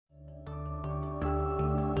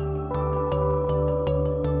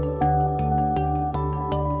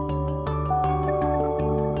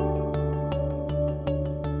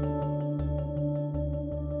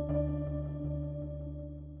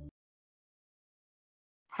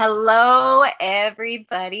Hello,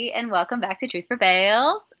 everybody, and welcome back to Truth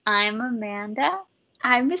Prevails. I'm Amanda.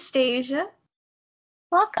 I'm Mistasia.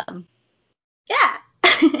 Welcome. Yeah.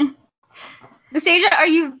 Mistasia, are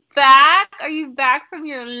you back? Are you back from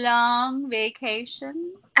your long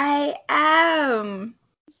vacation? I am.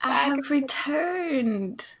 She's I back, have everybody.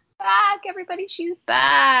 returned. Back, everybody. She's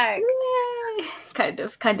back. Yay. Kind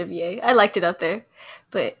of yay. I liked it out there.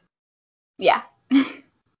 But yeah.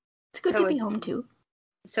 It's good So to be would, home too.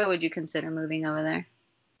 so would you consider moving over there?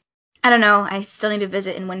 I don't know. I still need to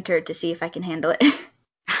visit in winter to see if I can handle it.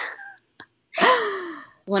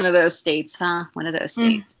 One of those states, huh? One of those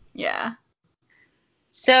states. Yeah.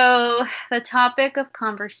 So the topic of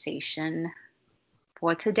conversation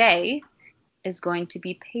for today is going to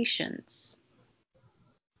be patience.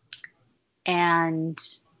 And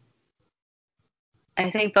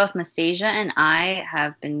I think both Mastasia and I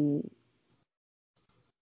have been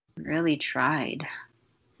really tried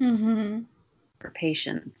Mm-hmm. for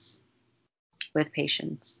patience, with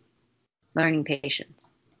patience, learning patience.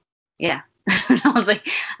 Yeah. I was like,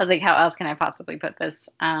 how else can I possibly put this?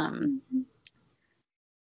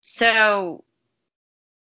 So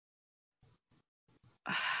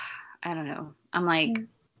I don't know. I'm like,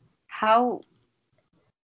 how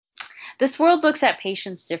this world looks at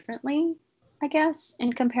patience differently, I guess,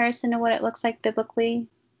 in comparison to what it looks like biblically.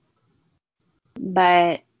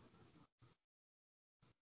 But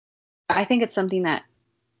I think it's something that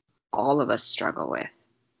all of us struggle with.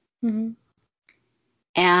 Mm-hmm.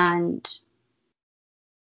 And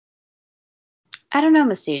I don't know,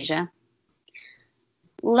 Mastasia.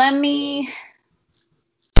 Let me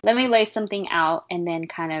lay something out and then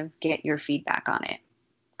kind of get your feedback on it.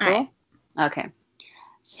 All right. Cool? Okay.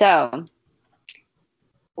 So,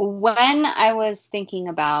 when I was thinking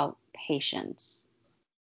about patience,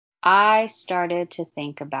 I started to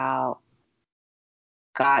think about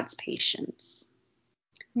God's patience.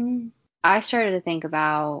 Mm-hmm. I started to think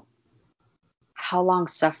about how long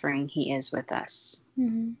suffering He is with us.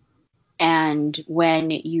 And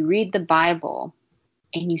when you read the Bible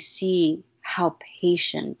and you see how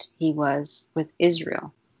patient He was with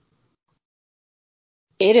Israel,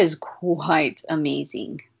 it is quite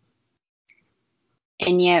amazing.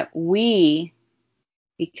 And yet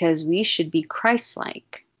because we should be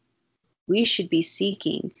Christ-like, we should be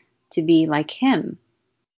seeking to be like Him,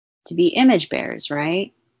 to be image bearers,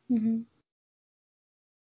 right? Mm-hmm.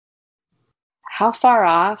 How far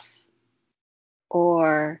off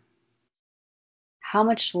or how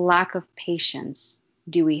much lack of patience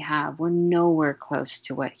do we have? We're nowhere close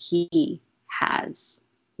to what He has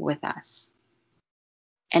with us.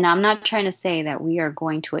 And I'm not trying to say that we are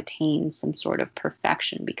going to attain some sort of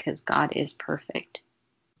perfection because God is perfect.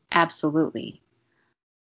 Absolutely.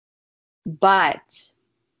 But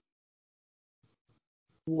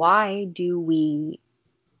why do we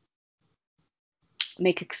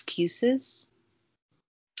make excuses?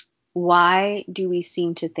 Why do we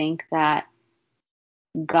seem to think that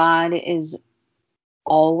God is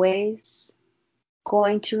always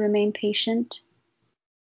going to remain patient?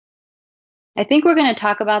 I think we're going to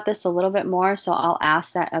talk about this a little bit more, so I'll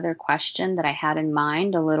ask that other question that I had in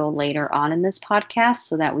mind a little later on in this podcast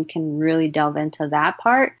so that we can really delve into that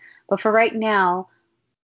part. But for right now,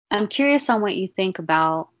 I'm curious on what you think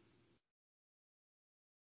about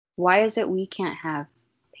why is it we can't have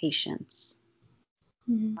patience?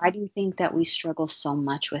 Mm-hmm. Why do you think that we struggle so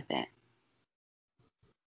much with it?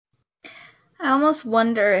 I almost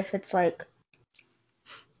wonder if it's like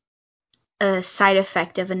a side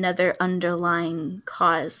effect of another underlying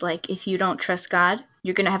cause. Like if you don't trust God,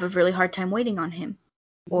 you're gonna have a really hard time waiting on Him.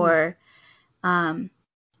 Mm-hmm. Or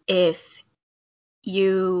if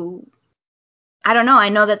you, I don't know. I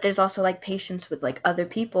know that there's also like patience with like other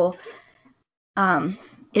people.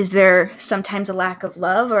 Is there sometimes a lack of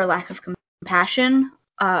love or a lack of compassion,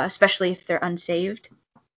 especially if they're unsaved?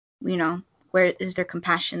 You know, where is their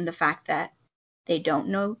compassion? The fact that they don't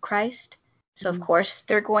know Christ, so of course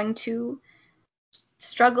they're going to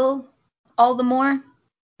struggle all the more.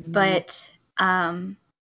 Mm-hmm. But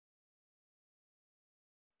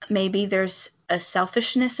maybe there's a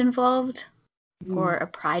selfishness involved or a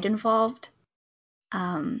pride involved.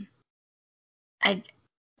 Because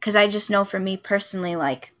I just know for me personally,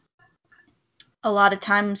 like a lot of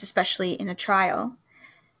times, especially in a trial,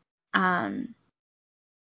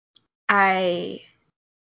 I,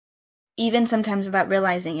 even sometimes without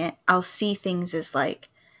realizing it, I'll see things as like,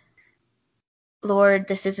 Lord,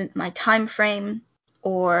 this isn't my time frame,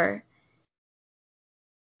 or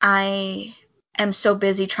I am so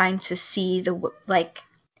busy trying to see like,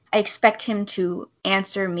 I expect Him to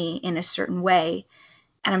answer me in a certain way,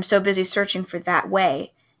 and I'm so busy searching for that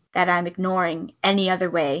way that I'm ignoring any other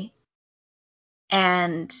way,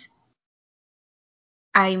 and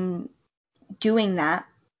I'm doing that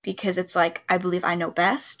because it's like I believe I know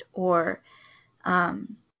best, or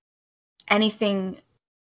anything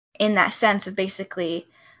in that sense of basically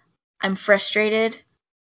I'm frustrated.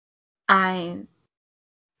 I'm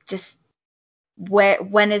just,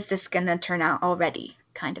 when is this gonna turn out already,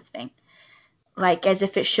 kind of thing, like as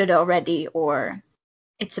if it should already, or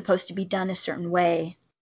it's supposed to be done a certain way,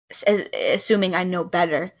 assuming I know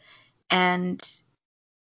better, and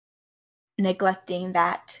neglecting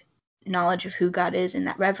that knowledge of who God is and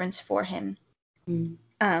that reverence for him.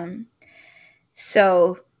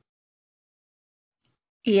 So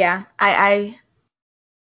yeah, I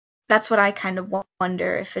that's what I kind of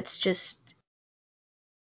wonder, if it's just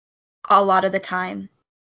a lot of the time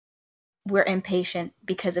we're impatient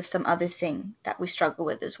because of some other thing that we struggle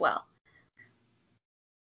with as well.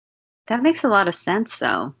 That makes a lot of sense,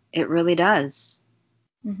 though. It really does.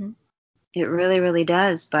 Mm-hmm. It really, really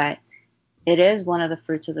does. But it is one of the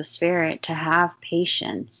fruits of the Spirit to have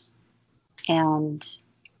patience. And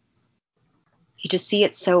you just see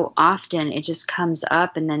it so often. It just comes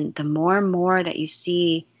up. And then the more and more that you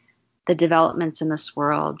see the developments in this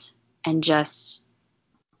world, and just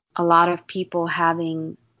a lot of people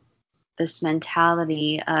having this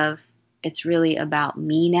mentality of, it's really about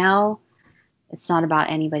me now. It's not about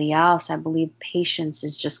anybody else. I believe patience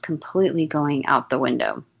is just completely going out the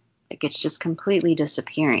window. Like, it's just completely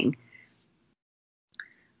disappearing.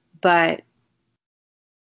 But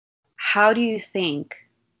how do you think?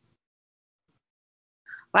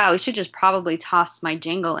 Wow, we should just probably toss my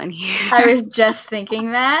jingle in here. I was just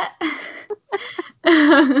thinking that.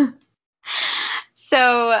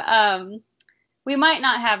 So we might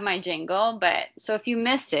not have my jingle, but so if you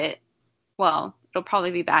miss it, well, it'll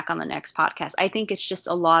probably be back on the next podcast. I think it's just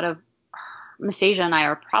a lot of, Masasia and I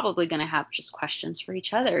are probably going to have just questions for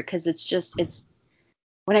each other, because it's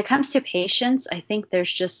when it comes to patience, I think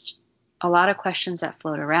there's just a lot of questions that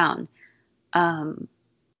float around.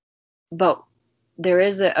 But there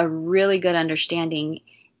is a really good understanding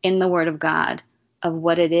in the Word of God of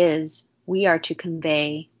what it is we are to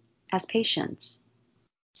convey as patience.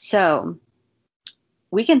 So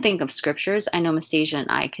we can think of scriptures. I know Mastasia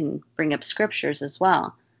and I can bring up scriptures as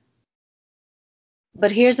well.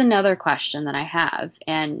 But here's another question that I have.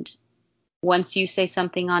 And once you say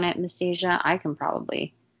something on it, Mastasia, I can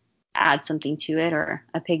probably add something to it, or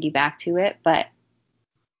a piggyback to it. But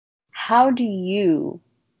how do you,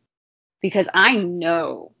 because I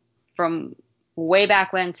know from way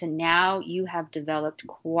back when to now, you have developed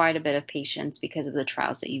quite a bit of patience because of the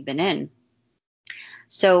trials that you've been in.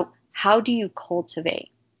 So how do you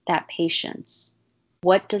cultivate that patience?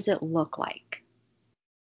 What does it look like?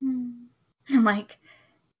 I'm like,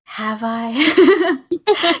 have I?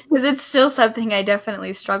 Because it's still something I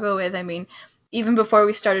definitely struggle with. I mean, even before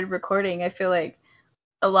we started recording, I feel like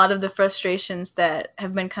a lot of the frustrations that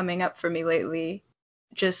have been coming up for me lately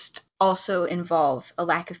just also involve a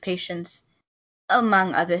lack of patience,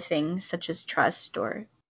 among other things such as trust or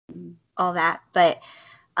all that. But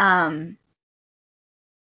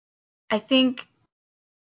I think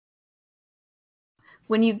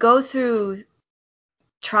when you go through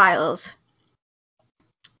trials,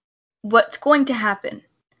 what's going to happen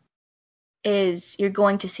is you're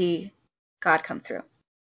going to see God come through.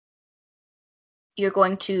 You're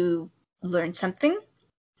going to learn something,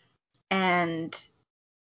 and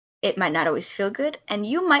it might not always feel good, and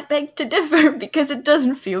you might beg to differ because it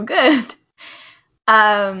doesn't feel good.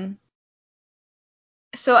 So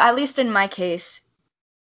at least in my case,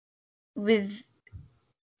 with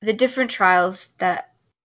the different trials that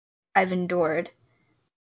I've endured,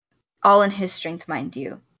 all in His strength, mind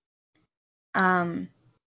you, I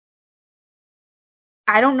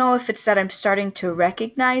don't know if it's that I'm starting to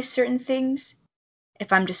recognize certain things,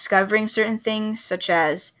 if I'm discovering certain things, such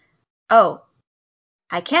as, oh,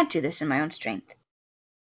 I can't do this in my own strength.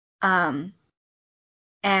 And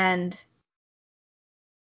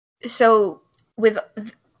so with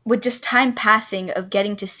just time passing of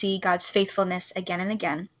getting to see God's faithfulness again and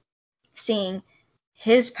again, seeing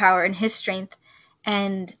His power and His strength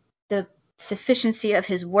and the sufficiency of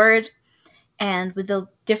His word, and with the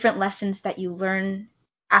different lessons that you learn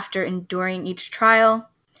after enduring each trial,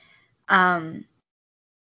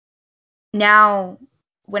 now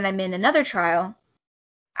when I'm in another trial,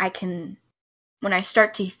 when I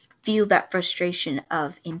start to feel that frustration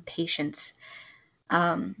of impatience,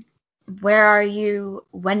 where are you?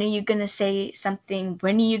 When are you going to say something?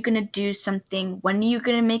 When are you going to do something? When are you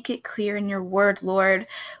going to make it clear in your word, Lord?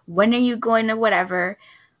 When are you going to whatever?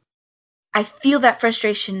 I feel that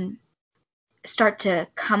frustration start to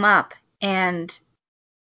come up, and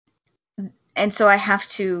so I have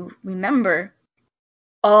to remember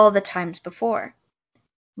all the times before,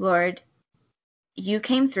 Lord, you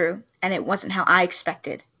came through, and it wasn't how I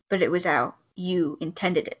expected, but it was how you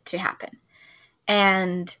intended it to happen.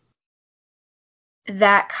 And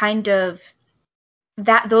those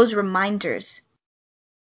reminders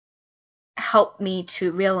help me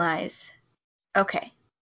to realize, okay,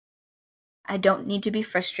 I don't need to be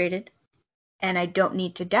frustrated, and I don't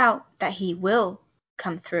need to doubt that he will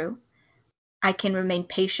come through. I can remain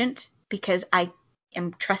patient because I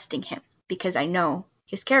am trusting him, because I know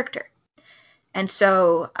his character. And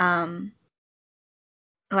so,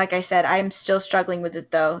 like I said, I'm still struggling with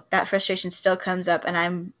it, though. That frustration still comes up, and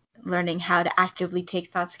I'm learning how to actively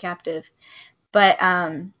take thoughts captive. But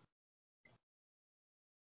I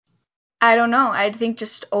don't know. I think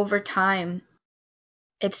just over time,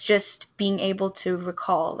 it's just being able to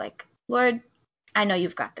recall, like, Lord, I know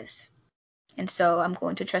you've got this. And so I'm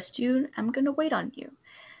going to trust you. I'm going to wait on you.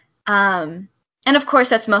 And of course,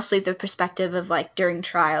 that's mostly the perspective of like during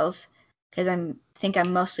trials, because I think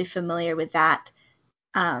I'm mostly familiar with that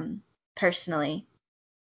personally.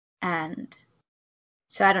 And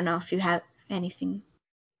so I don't know if you have anything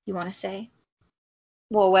you want to say.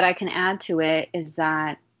 Well, what I can add to it is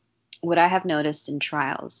that what I have noticed in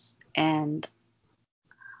trials, and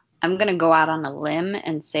I'm going to go out on a limb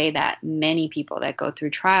and say that many people that go through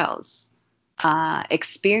trials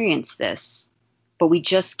experience this, but we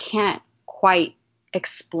just can't quite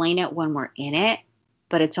explain it when we're in it.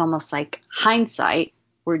 But it's almost like hindsight,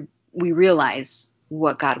 where we realize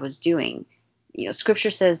what God was doing. You know,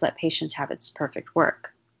 Scripture says that patience have its perfect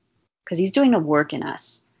work, because He's doing a work in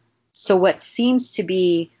us. So what seems to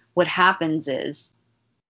be what happens is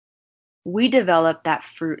we develop that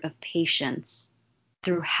fruit of patience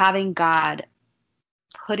through having God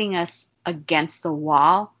putting us against the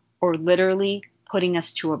wall, or literally putting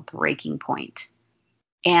us to a breaking point.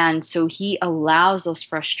 And so he allows those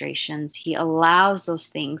frustrations, he allows those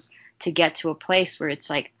things to get to a place where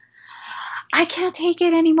it's like, I can't take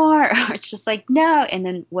it anymore. It's just like, no. And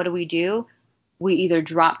then what do? We either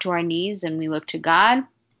drop to our knees and we look to God,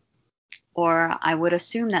 or I would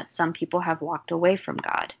assume that some people have walked away from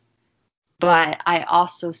God. But I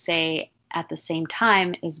also say at the same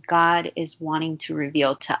time is God is wanting to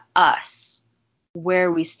reveal to us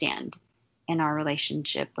where we stand in our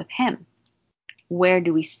relationship with him. Where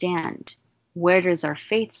do we stand? Where does our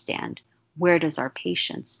faith stand? Where does our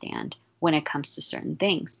patience stand when it comes to certain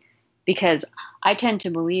things? Because I tend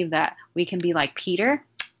to believe that we can be like Peter,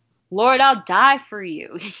 Lord, I'll die for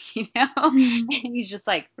you, you know? And he's just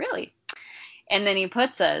like, really? And then he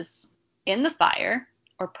puts us in the fire,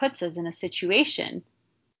 or puts us in a situation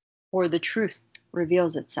where the truth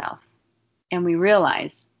reveals itself. And we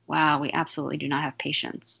realize, wow, we absolutely do not have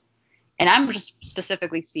patience. And I'm just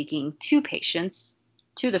specifically speaking to patience,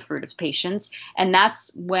 to the fruit of patience. And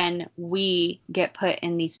that's when we get put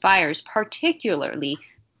in these fires, particularly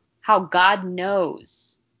how God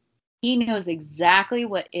knows. He knows exactly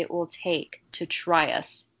what it will take to try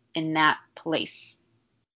us in that place.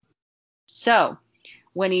 So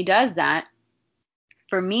when he does that,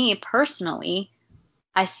 for me personally,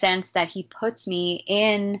 I sense that he puts me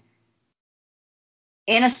in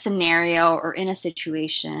a scenario or in a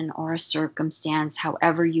situation or a circumstance,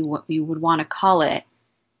 however you would want to call it,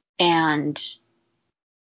 and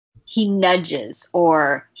he nudges,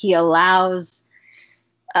 or he allows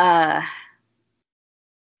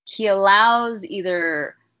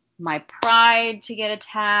either my pride to get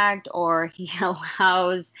attacked, or he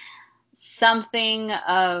allows something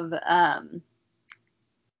of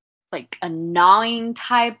like a gnawing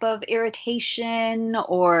type of irritation,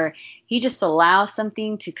 or he just allows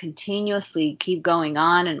something to continuously keep going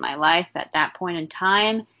on in my life at that point in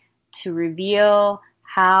time to reveal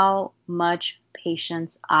how much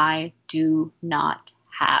patience I do not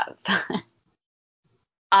have.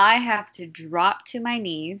 I have to drop to my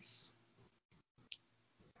knees,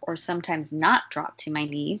 or sometimes not drop to my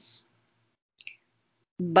knees,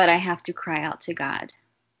 but I have to cry out to God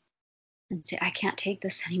and say, I can't take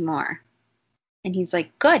this anymore. And he's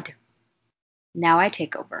like, good. Now I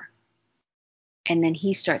take over. And then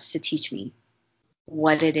he starts to teach me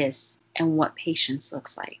what it is and what patience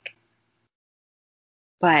looks like.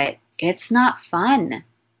 But it's not fun.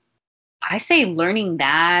 I say learning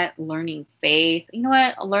faith, you know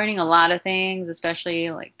what? Learning a lot of things, especially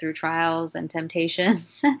like through trials and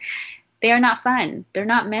temptations, they are not fun. They're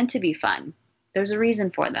not meant to be fun. There's a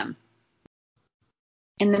reason for them.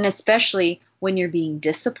 And then especially when you're being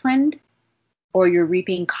disciplined or you're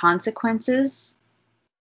reaping consequences,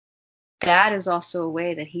 that is also a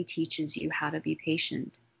way that he teaches you how to be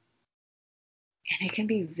patient. And it can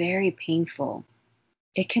be very painful.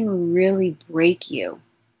 It can really break you.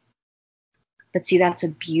 But see, that's a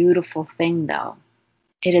beautiful thing, though.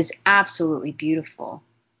 It is absolutely beautiful.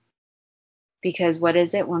 Because what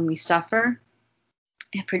is it when we suffer?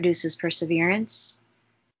 It produces perseverance,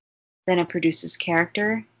 then it produces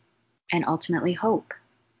character, and ultimately hope.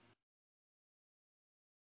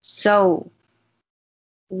 So,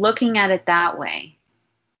 looking at it that way,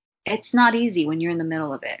 it's not easy when you're in the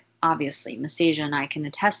middle of it. Obviously, Nastasia and I can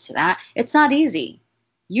attest to that. It's not easy.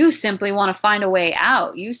 You simply want to find a way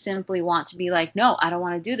out. You simply want to be like, no, I don't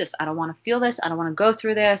want to do this. I don't want to feel this. I don't want to go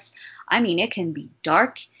through this. I mean, it can be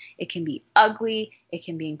dark. It can be ugly. It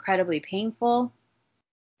can be incredibly painful.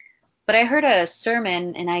 But I heard a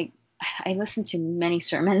sermon, and I listened to many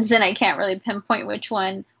sermons, and I can't really pinpoint which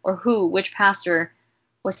one or which pastor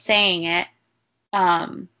was saying it.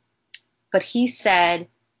 But he said,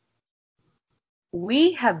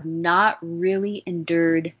 we have not really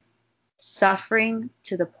endured suffering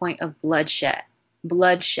to the point of bloodshed,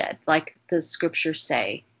 like the scriptures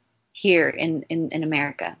say here in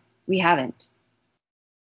America. We haven't.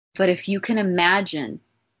 But if you can imagine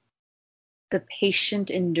the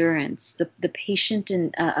patient endurance, the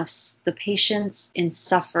patience in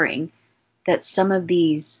suffering that some of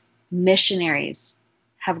these missionaries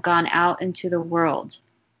have gone out into the world,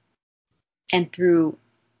 and through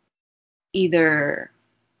either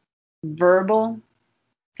verbal,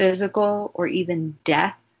 physical, or even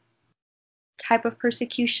death type of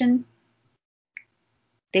persecution,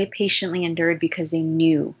 they patiently endured because they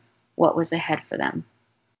knew what was ahead for them.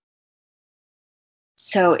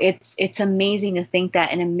 So it's amazing to think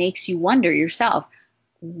that, and it makes you wonder yourself,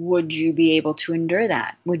 would you be able to endure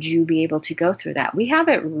that? Would you be able to go through that? We have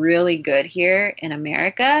it really good here in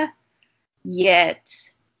America,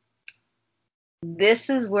 yet this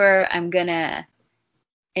is where I'm going to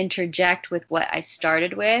interject with what I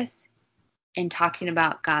started with in talking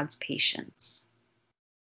about God's patience.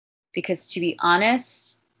 Because to be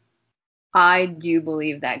honest, I do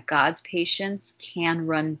believe that God's patience can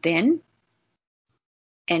run thin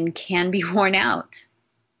and can be worn out.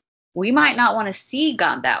 We might not want to see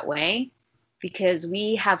God that way because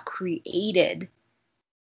we have created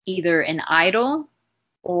either an idol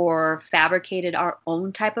or fabricated our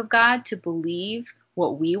own type of God to believe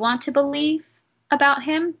what we want to believe about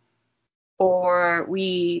him, or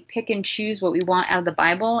we pick and choose what we want out of the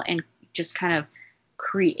Bible and just kind of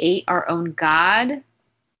create our own God,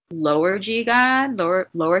 lowercase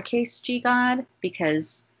g God,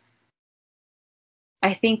 because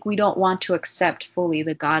I think we don't want to accept fully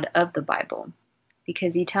the God of the Bible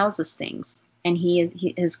because he tells us things, and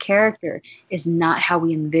his character is not how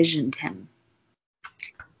we envisioned him.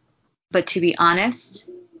 But to be honest,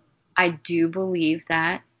 I do believe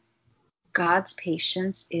that God's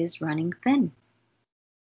patience is running thin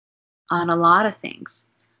on a lot of things.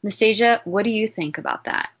 Nastasia, what do you think about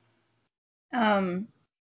that? I'm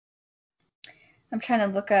trying to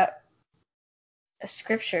look up a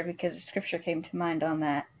scripture because a scripture came to mind on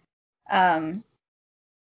that. I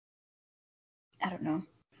don't know.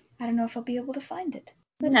 I don't know if I'll be able to find it.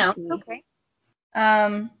 Let's see. Okay.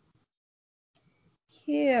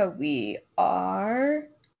 Here we are.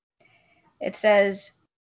 It says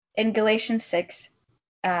in Galatians 6,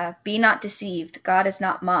 be not deceived, God is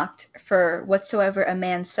not mocked, for whatsoever a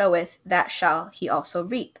man soweth, that shall he also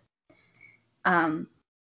reap. And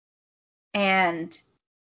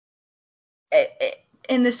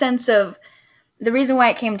in the sense of, the reason why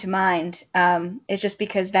it came to mind is just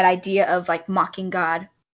because that idea of like mocking God,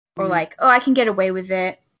 or like, oh, I can get away with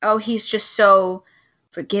it. Oh, he's just so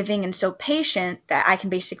forgiving and so patient that I can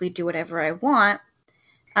basically do whatever I want,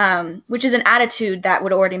 which is an attitude that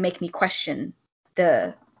would already make me question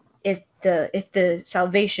if the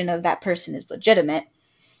salvation of that person is legitimate,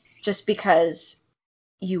 just because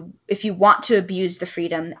if you want to abuse the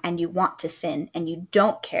freedom and you want to sin and you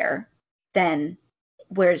don't care, then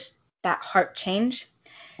where's that heart change?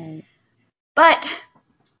 Right. But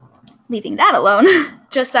leaving that alone,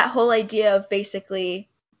 just that whole idea of basically,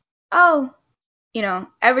 oh,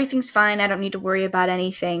 everything's fine, I don't need to worry about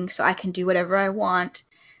anything, so I can do whatever I want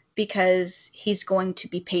because he's going to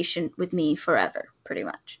be patient with me forever, pretty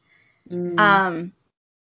much.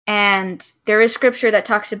 And there is scripture that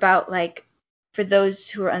talks about, like, for those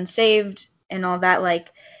who are unsaved and all that,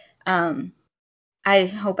 like, I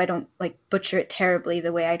hope I don't like butcher it terribly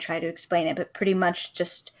the way I try to explain it, but pretty much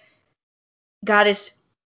just God is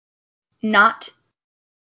not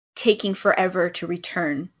taking forever to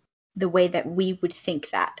return the way that we would think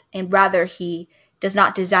that, and rather he does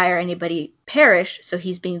not desire anybody perish, so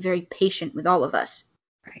he's being very patient with all of us,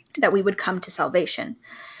 Right. that we would come to salvation.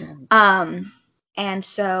 Right. And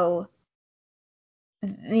so,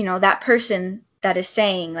 that person that is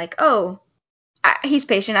saying like, oh, he's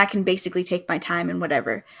patient, I can basically take my time and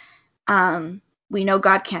whatever. We know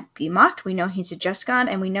God can't be mocked. We know he's a just God,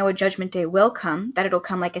 and we know a judgment day will come, that it'll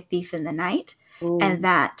come like a thief in the night, Ooh. and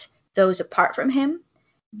that those apart from him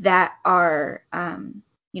that are,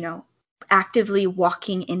 actively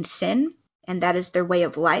walking in sin, and that is their way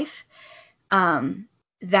of life,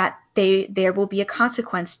 that there will be a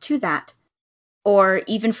consequence to that. Or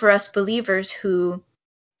even for us believers who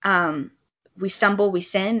we stumble, we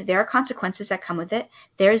sin, there are consequences that come with it.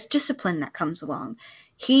 There's discipline that comes along.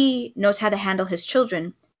 He knows how to handle his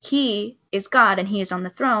children. He is God and he is on the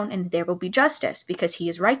throne, and there will be justice because he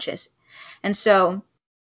is righteous. And so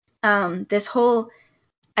this whole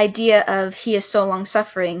idea of he is so long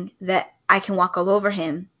suffering that I can walk all over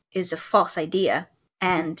him is a false idea,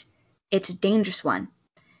 and it's a dangerous one.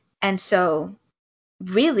 And so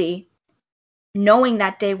really, knowing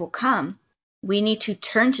that day will come, we need to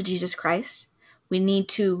turn to Jesus Christ. We need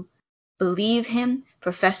to believe him,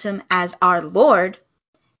 profess him as our Lord,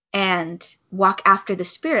 and walk after the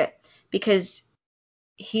Spirit, because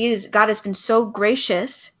God has been so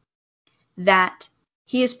gracious that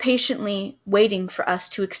he is patiently waiting for us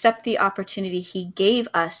to accept the opportunity he gave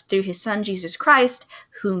us through his Son, Jesus Christ,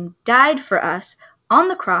 whom died for us on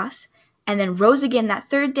the cross and then rose again that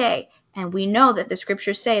third day. And we know that the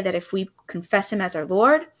scriptures say that if we confess him as our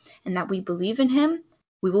Lord and that we believe in him,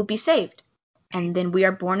 we will be saved. And then we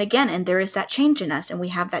are born again, and there is that change in us, and we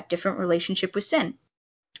have that different relationship with sin.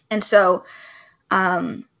 And so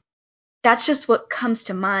that's just what comes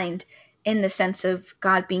to mind in the sense of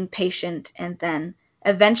God being patient, and then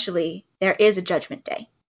eventually there is a judgment day.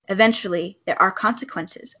 Eventually there are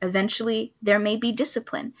consequences. Eventually there may be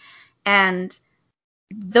discipline. And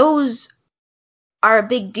those are a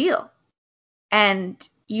big deal. And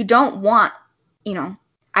you don't want,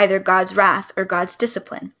 either God's wrath or God's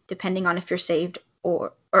discipline, depending on if you're saved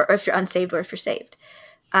or if you're unsaved or if you're saved.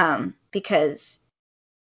 Because,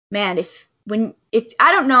 man, if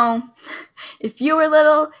I don't know, if you were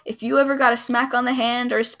little, if you ever got a smack on the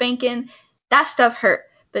hand or a spanking, that stuff hurt.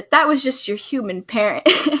 But that was just your human parent.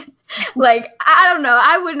 Like, I don't know.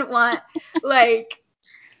 I wouldn't want,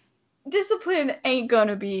 discipline ain't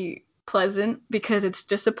gonna be pleasant because it's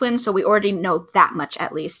discipline. So we already know that much,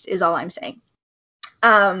 at least, is all I'm saying.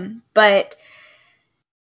 But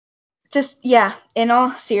just, yeah, in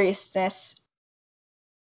all seriousness,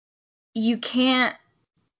 you can't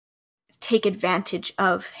take advantage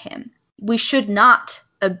of him. We should not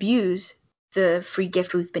abuse the free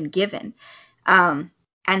gift we've been given.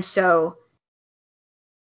 And so,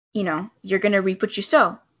 you're going to reap what you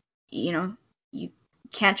sow. You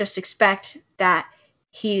can't just expect that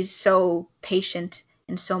he's so patient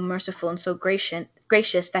and so merciful and so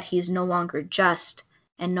gracious that he's no longer just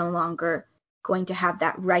and no longer going to have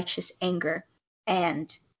that righteous anger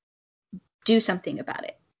and do something about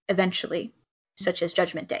it eventually, such as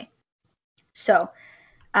Judgment Day. So,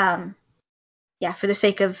 for the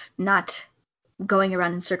sake of not going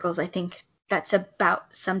around in circles, I think that's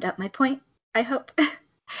about summed up my point, I hope.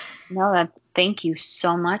 No, thank you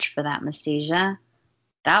so much for that, Nastasia.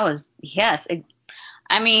 That was, yes.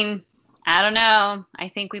 I mean, I don't know. I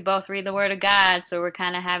think we both read the Word of God, so we're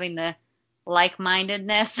kind of having the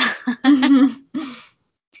like-mindedness.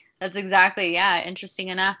 That's exactly, interesting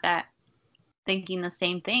enough that thinking the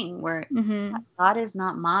same thing, where God is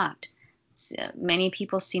not mocked. Many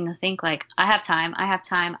people seem to think like, I have time.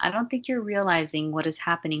 I don't think you're realizing what is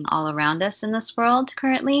happening all around us in this world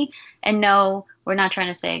currently. And no, we're not trying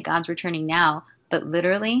to say God's returning now, but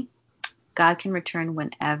literally, God can return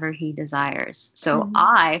whenever he desires. So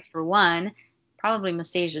I, for one, probably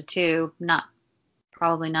Nastasia too,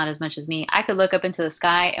 probably not as much as me, I could look up into the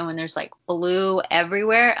sky, and when there's like blue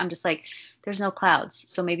everywhere, I'm just like, there's no clouds,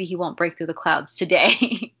 so maybe he won't break through the clouds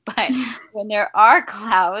today. But when there are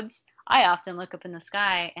clouds, I often look up in the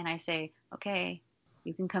sky and I say, okay,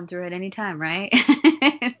 you can come through at any time, right?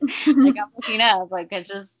 Like, I'm looking up, like, it's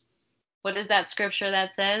just, what is that scripture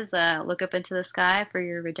that says, look up into the sky for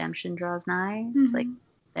your redemption draws nigh? It's like,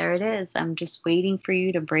 there it is. I'm just waiting for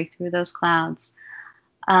you to break through those clouds.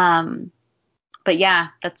 But yeah,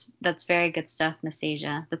 that's very good stuff,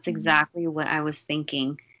 Nastasia. That's exactly what I was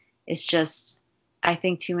thinking. It's just, I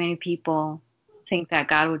think too many people think that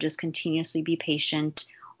God will just continuously be patient,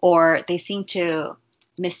 or they seem to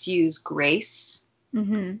misuse grace,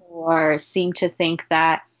 or seem to think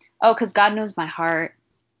that, oh, because God knows my heart,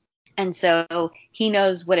 And so he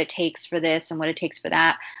knows what it takes for this and what it takes for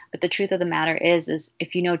that. But the truth of the matter is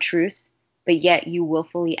if you know truth, but yet you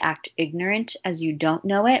willfully act ignorant as you don't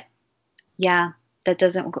know it, yeah, that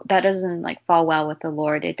doesn't like fall well with the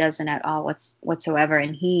Lord. It doesn't at all whatsoever.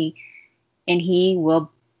 And he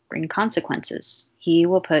will bring consequences. He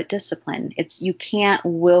will put discipline. You can't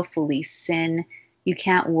willfully sin. You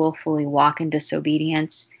can't willfully walk in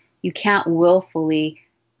disobedience. You can't willfully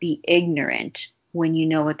be ignorant when you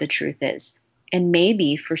know what the truth is. And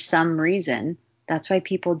maybe for some reason, that's why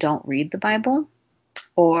people don't read the Bible,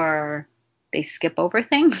 or they skip over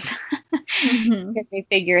things. Mm-hmm. Because they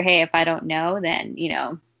figure, hey, if I don't know, then,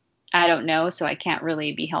 I don't know, so I can't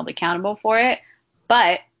really be held accountable for it.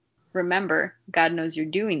 But remember, God knows you're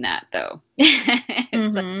doing that, though.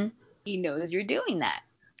 It's like Mm-hmm. he knows you're doing that.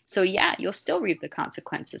 So yeah, you'll still reap the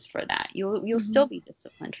consequences for that. You'll Mm-hmm. still be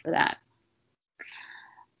disciplined for that.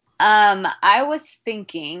 I was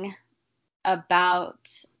thinking about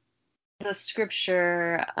the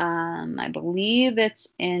scripture. I believe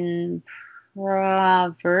it's in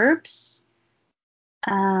Proverbs.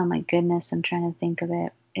 Oh my goodness, I'm trying to think of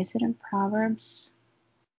it. Is it in Proverbs?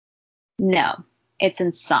 No, it's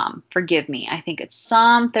in Psalm. Forgive me. I think it's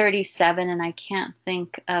Psalm 37, and I can't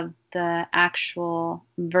think of the actual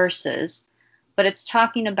verses, but it's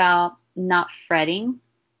talking about not fretting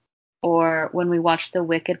or when we watch the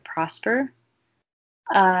wicked prosper.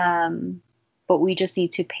 Um, but we just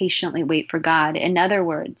need to patiently wait for God. In other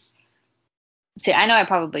words, see, I know I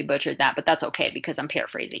probably butchered that, but that's okay because I'm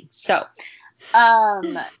paraphrasing. So,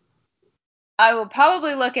 um, I will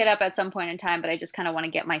probably look it up at some point in time, but I just kind of want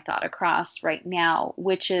to get my thought across right now,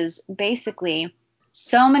 which is basically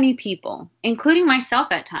so many people, including myself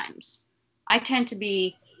at times, I tend to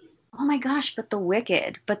be, oh my gosh, but the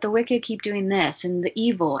wicked keep doing this, and the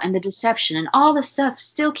evil and the deception and all the stuff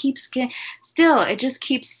still, it just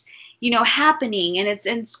keeps, happening, and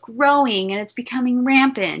it's growing and it's becoming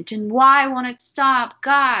rampant. And why won't it stop,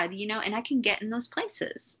 God? And I can get in those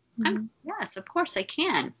places. Mm-hmm. Yes, of course I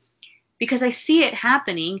can, because I see it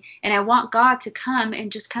happening and I want God to come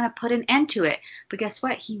and just kind of put an end to it. But guess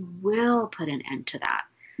what? He will put an end to that.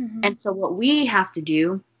 Mm-hmm. And so what we have to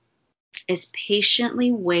do is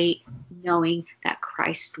patiently wait, knowing that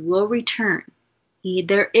Christ will return.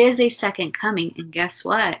 There is a second coming, and guess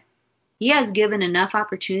what? He has given enough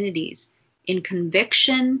opportunities in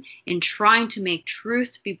conviction, in trying to make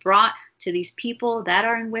truth be brought to these people that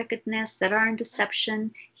are in wickedness, that are in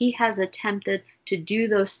deception. He has attempted to do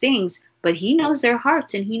those things, but he knows their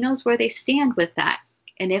hearts and he knows where they stand with that.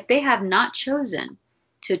 And if they have not chosen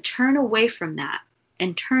to turn away from that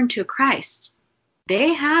and turn to Christ,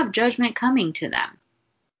 they have judgment coming to them.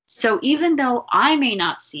 So even though I may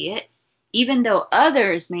not see it, even though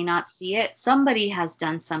others may not see it, somebody has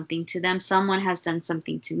done something to them, someone has done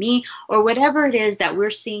something to me, or whatever it is that we're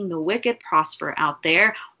seeing the wicked prosper out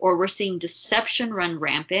there, or we're seeing deception run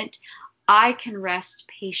rampant, I can rest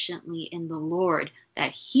patiently in the Lord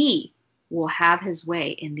that he will have his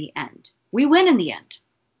way in the end. We win in the end.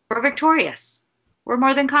 We're victorious. We're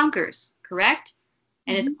more than conquerors, correct?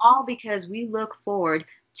 And it's Mm-hmm. all because we look forward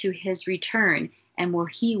to his return, and where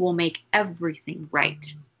he will make everything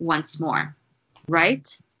right once more,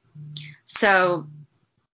 right? So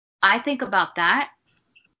I think about that,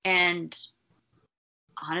 and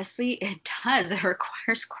honestly, it does. It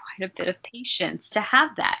requires quite a bit of patience to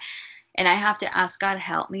have that. And I have to ask God,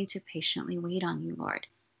 help me to patiently wait on you, Lord.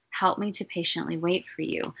 Help me to patiently wait for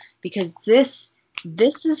you, because this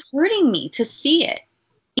is hurting me to see it.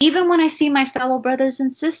 Even when I see my fellow brothers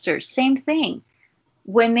and sisters, same thing.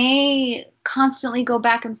 When they constantly go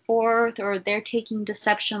back and forth, or they're taking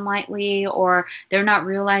deception lightly, or they're not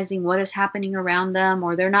realizing what is happening around them,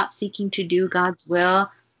 or they're not seeking to do God's will,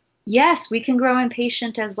 yes, we can grow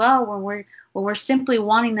impatient as well when we're simply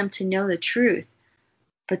wanting them to know the truth.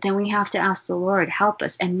 But then we have to ask the Lord, help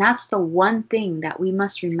us. And that's the one thing that we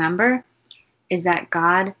must remember, is that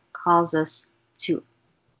God calls us to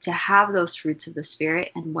have those fruits of the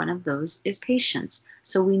Spirit, and one of those is patience.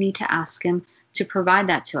 So we need to ask him to provide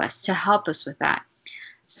that to us, to help us with that.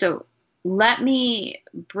 So let me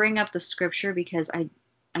bring up the scripture, because I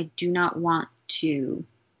do not want to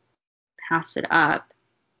pass it up.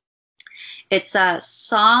 It's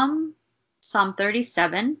Psalm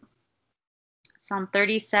 37, Psalm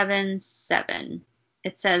 37:7.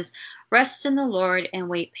 It says, "Rest in the Lord and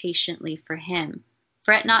wait patiently for him.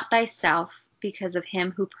 Fret not thyself because of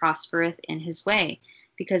him who prospereth in his way,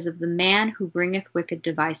 because of the man who bringeth wicked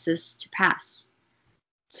devices to pass."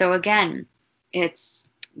 So again,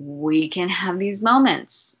 we can have these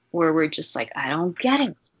moments where we're just like, I don't get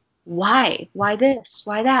it. Why? Why this?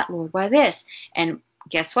 Why that, Lord? Why this? And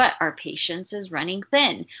guess what? Our patience is running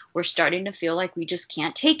thin. We're starting to feel like we just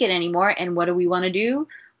can't take it anymore. And what do we want to do?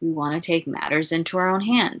 We want to take matters into our own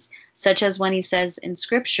hands, such as when he says in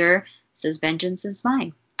scripture, says, vengeance is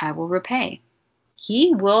mine, I will repay.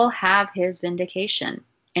 He will have his vindication.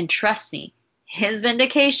 And trust me, his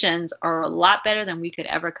vindications are a lot better than we could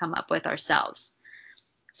ever come up with ourselves.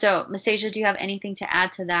 So, Mastasia, do you have anything to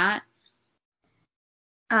add to that?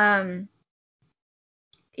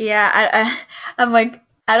 Yeah, I'm like,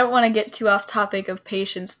 I don't want to get too off topic of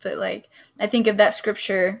patience, but like, I think of that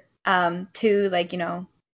scripture, too, like,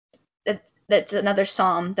 that's another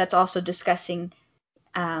psalm that's also discussing,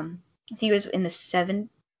 I think it was in the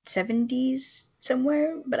 70s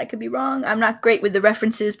somewhere, but I could be wrong. I'm not great with the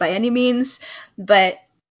references by any means, but,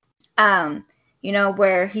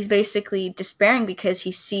 where he's basically despairing because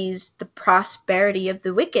he sees the prosperity of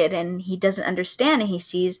the wicked and he doesn't understand, and he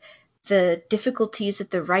sees the difficulties that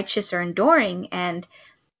the righteous are enduring, and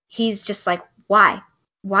he's just like, why?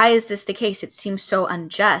 Why is this the case? It seems so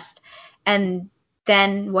unjust. And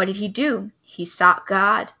then what did he do? He sought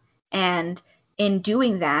God. And in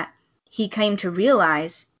doing that, he came to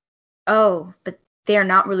realize, oh, but they're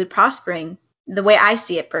not really prospering. The way I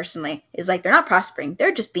see it personally is like they're not prospering.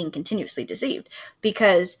 They're just being continuously deceived,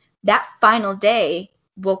 because that final day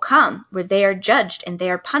will come where they are judged and they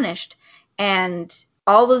are punished. And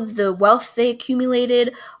all of the wealth they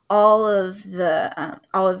accumulated, all of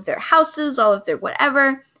their houses, all of their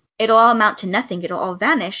whatever, it'll all amount to nothing. It'll all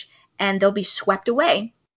vanish and they'll be swept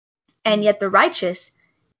away. And yet the righteous,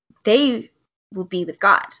 they will be with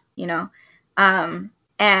God,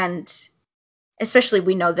 and especially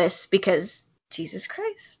we know this because Jesus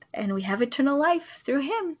Christ, and we have eternal life through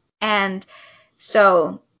him. And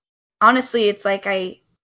so honestly, it's like I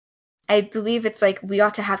believe it's like we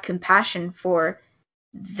ought to have compassion for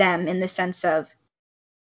them in the sense of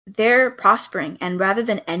they're prospering, and rather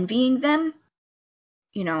than envying them,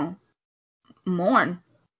 mourn,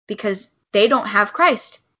 because they don't have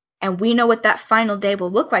Christ, and we know what that final day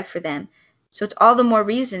will look like for them. So it's all the more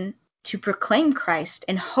reason to proclaim Christ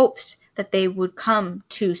in hopes that they would come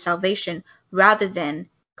to salvation rather than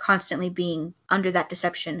constantly being under that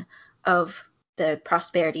deception of the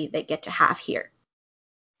prosperity they get to have here.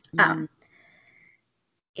 Mm.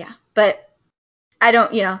 Yeah, but I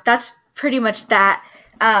don't, that's pretty much that.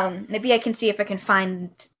 Maybe I can see if I can find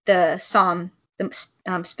the psalm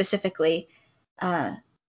specifically,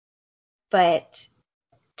 but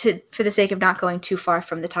for the sake of not going too far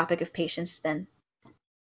from the topic of patience, then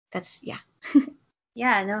that's, yeah.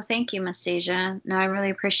 Yeah, no, thank you, Mastasia. No, I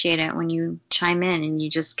really appreciate it when you chime in and you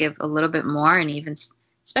just give a little bit more, and even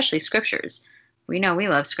especially scriptures. We know we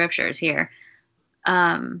love scriptures here.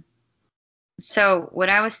 So what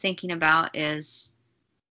I was thinking about is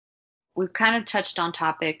we've kind of touched on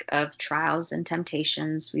topic of trials and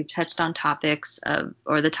temptations. We've touched on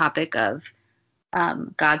the topic of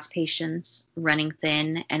God's patience running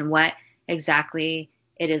thin, and what exactly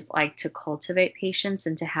it is like to cultivate patience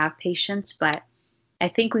and to have patience. But I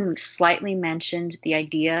think we slightly mentioned the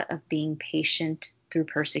idea of being patient through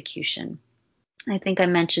persecution. I think I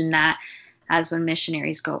mentioned that as when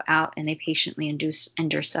missionaries go out and they patiently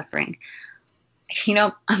endure suffering.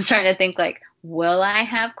 I'm starting to think like, will I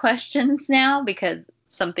have questions now? Because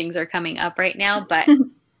some things are coming up right now, but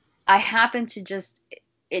I happen to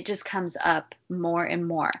it just comes up more and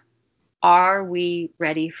more. Are we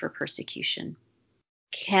ready for persecution?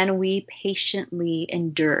 Can we patiently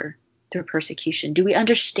endure through persecution? Do we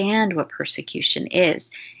understand what persecution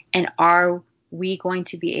is? And are we going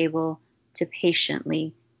to be able to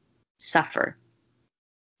patiently suffer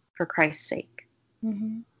for Christ's sake?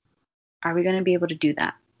 Mm-hmm. Are we going to be able to do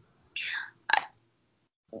that?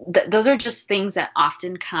 Those are just things that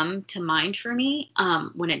often come to mind for me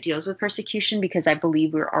when it deals with persecution, because I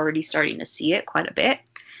believe we're already starting to see it quite a bit.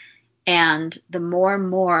 And the more and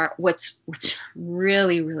more, what's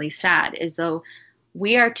really, really sad is though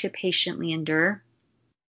we are to patiently endure,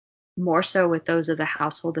 more so with those of the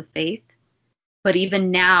household of faith. But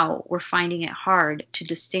even now, we're finding it hard to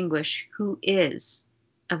distinguish who is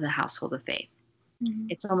of the household of faith. Mm-hmm.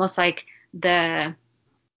 It's almost like the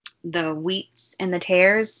wheats and the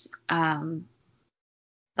tares,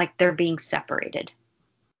 like they're being separated.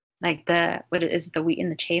 Like the wheat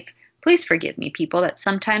and the chaff? Please forgive me, people, that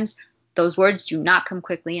sometimes those words do not come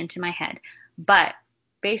quickly into my head. But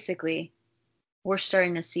basically, we're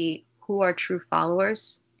starting to see who are true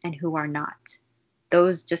followers and who are not.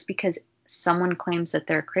 Those, just because someone claims that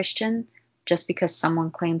they're a Christian, just because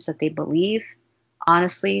someone claims that they believe,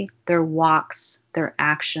 honestly, their walks, their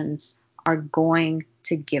actions are going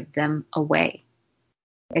to give them away.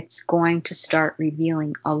 It's going to start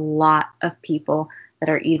revealing a lot of people that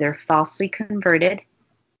are either falsely converted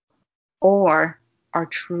or are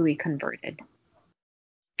truly converted.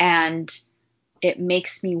 And it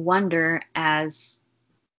makes me wonder, as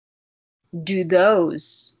do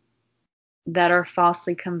those that are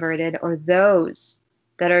falsely converted, or those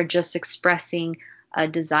that are just expressing a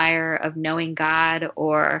desire of knowing God,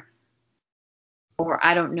 or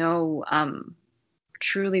I don't know,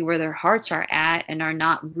 truly where their hearts are at and are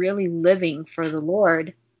not really living for the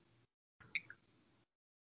Lord,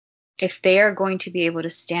 if they are going to be able to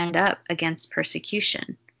stand up against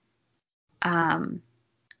persecution,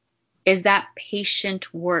 is that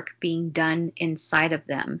patient work being done inside of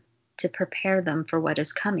them to prepare them for what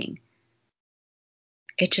is coming?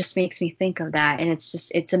 It just makes me think of that. And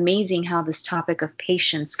it's amazing how this topic of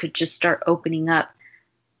patience could just start opening up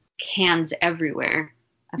cans everywhere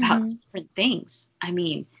about different things. I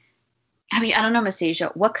mean, I don't know, Miss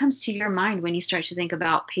Asia, what comes to your mind when you start to think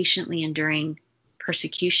about patiently enduring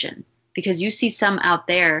persecution? Because you see some out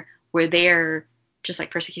there where they're just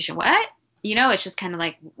like, persecution, what? It's just kind of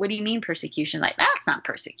like, what do you mean persecution? Like, that's not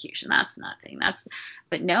persecution. That's nothing.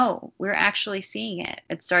 But no, we're actually seeing it.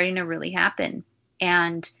 It's starting to really happen.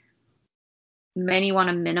 And many want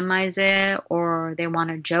to minimize it, or they want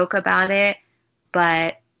to joke about it.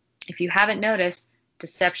 But if you haven't noticed,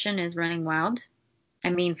 deception is running wild. I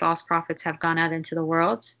mean, false prophets have gone out into the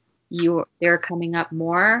world. They're coming up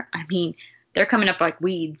more. I mean, they're coming up like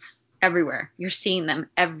weeds everywhere. You're seeing them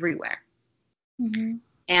everywhere. Mm-hmm.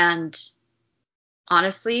 And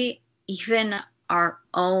honestly, even our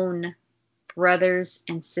own brothers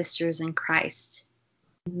and sisters in Christ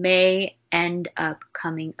may end up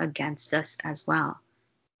coming against us as well.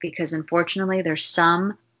 Because unfortunately, there's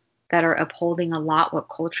some that are upholding a lot what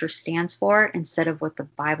culture stands for instead of what the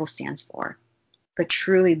Bible stands for. But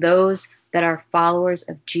truly, those that are followers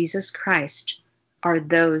of Jesus Christ are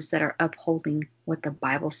those that are upholding what the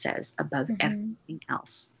Bible says above everything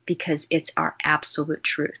else, because it's our absolute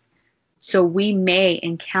truth. So we may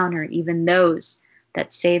encounter even those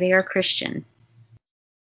that say they are Christian,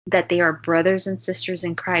 that they are brothers and sisters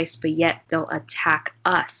in Christ, but yet they'll attack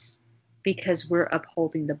us because we're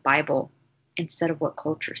upholding the Bible instead of what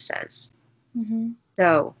culture says. Mm-hmm.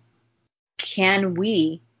 So can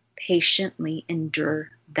we patiently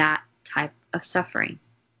endure that type of suffering?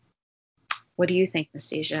 What do you think,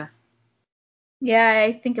 Nastasia? Yeah,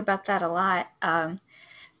 I think about that a lot.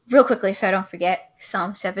 Real quickly, so I don't forget,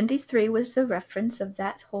 Psalm 73 was the reference of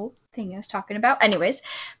that whole thing I was talking about. Anyways,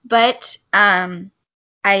 but I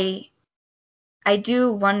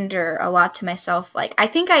do wonder a lot to myself. Like, I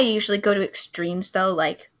think I usually go to extremes though,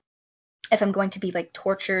 like if I'm going to be like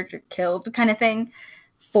tortured or killed kind of thing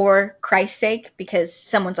for Christ's sake, because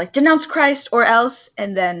someone's like, denounce Christ or else,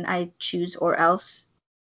 and then I choose or else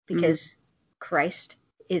because Christ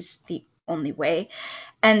is the only way.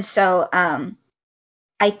 And so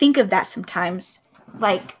I think of that sometimes,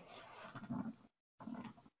 like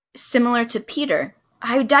similar to Peter,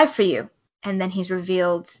 I would die for you. And then he's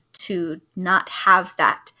revealed to not have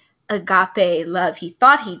that agape love he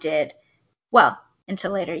thought he did. Well,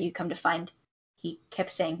 until later you come to find he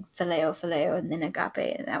kept saying phileo, phileo, and then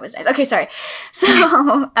agape, and that was nice. Okay, sorry.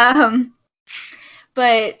 So,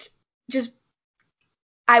 but just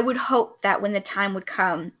I would hope that when the time would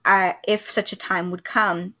come, if such a time would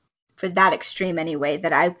come, for that extreme anyway,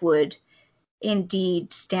 that I would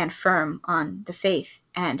indeed stand firm on the faith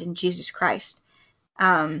and in Jesus Christ.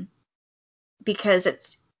 Because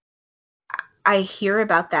I hear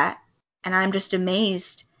about that and I'm just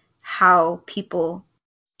amazed how people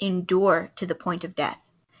endure to the point of death.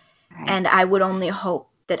 Right. And I would only hope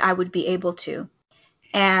that I would be able to.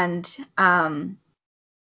 But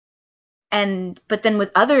then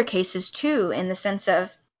with other cases too, in the sense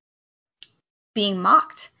of being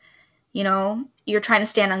mocked, you're trying to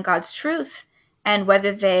stand on God's truth, and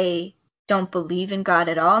whether they don't believe in God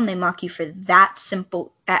at all and they mock you for that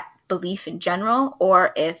belief in general,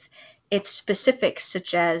 or if it's specifics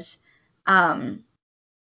such as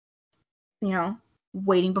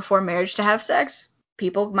waiting before marriage to have sex,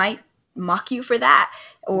 people might mock you for that,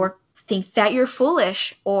 or think that you're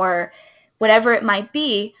foolish, or whatever it might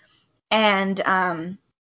be, and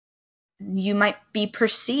you might be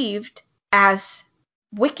perceived as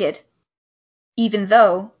wicked even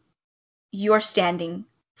though you're standing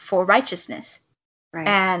for righteousness. Right.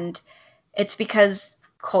 And it's because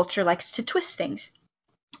culture likes to twist things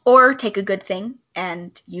or take a good thing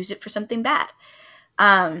and use it for something bad.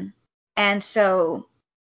 And so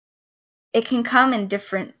it can come in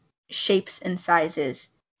different shapes and sizes,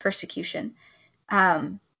 persecution.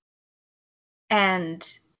 And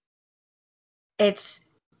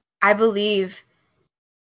I believe,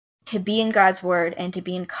 to be in God's word and to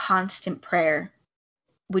be in constant prayer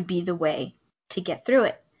would be the way to get through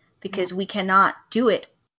it, because we cannot do it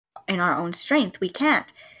in our own strength. We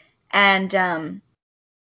can't. And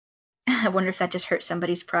I wonder if that just hurt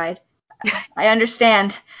somebody's pride. I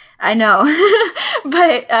understand. I know.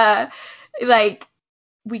 But like,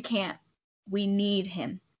 we can't. We need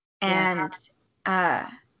him. And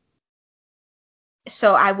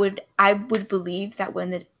so I would believe that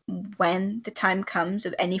when the time comes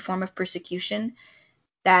of any form of persecution,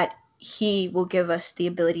 that he will give us the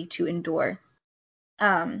ability to endure.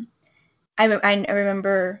 I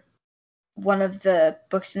remember one of the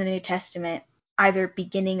books in the New Testament, either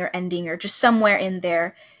beginning or ending or just somewhere in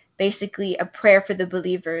there, basically a prayer for the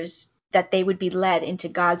believers that they would be led into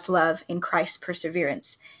God's love in Christ's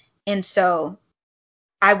perseverance. And so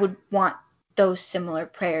I would want those similar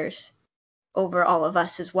prayers over all of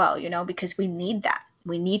us as well, because we need that.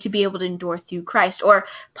 We need to be able to endure through Christ. Or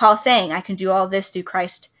Paul saying, I can do all this through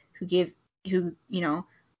Christ who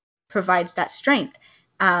provides that strength.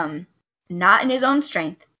 Not in his own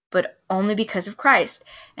strength, but only because of Christ.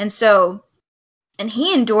 And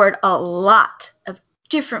he endured a lot of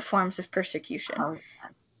different forms of persecution. Oh,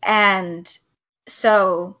 yes. And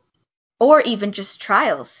so, or even just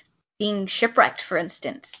trials, being shipwrecked, for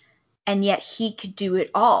instance, and yet he could do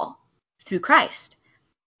it all through Christ.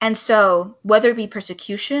 And so, whether it be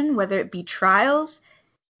persecution, whether it be trials,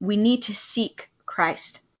 we need to seek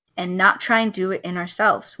Christ and not try and do it in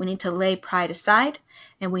ourselves. We need to lay pride aside,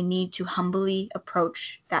 and we need to humbly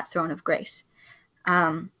approach that throne of grace.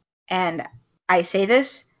 And I say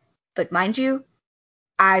this, but mind you,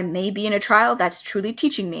 I may be in a trial that's truly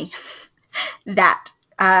teaching me that,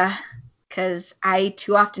 because I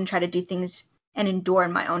too often try to do things and endure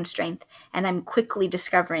in my own strength, and I'm quickly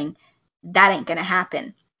discovering that ain't gonna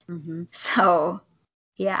happen. Mm-hmm. So,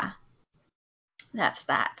 yeah, that's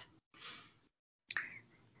that.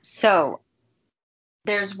 So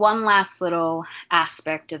there's one last little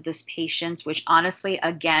aspect of this patience, which honestly,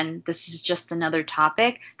 again, this is just another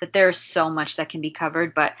topic that there's so much that can be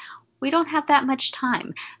covered, but we don't have that much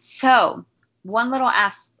time. So one little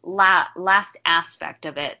last aspect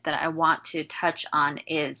of it that I want to touch on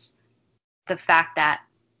is the fact that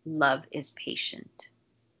love is patient.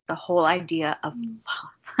 The whole idea of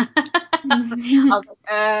love.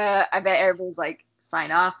 I bet everybody's like,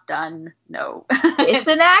 sign off, done, no. It's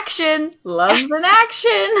an action. Love's an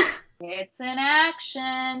action. It's an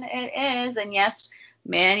action. It is. And yes,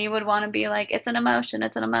 man, you would want to be like, it's an emotion.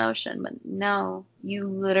 But no, you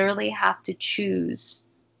literally have to choose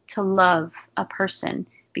to love a person,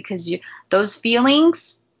 because those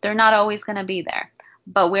feelings, they're not always going to be there.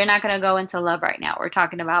 But we're not going to go into love right now. We're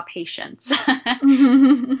talking about patience. So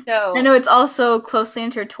I know it's also closely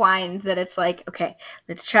intertwined that it's like, okay,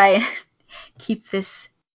 let's try and keep this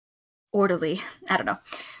orderly. I don't know.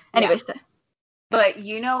 Anyways. Yeah. But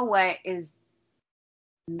you know what is,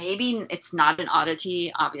 maybe it's not an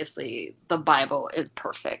oddity. Obviously, the Bible is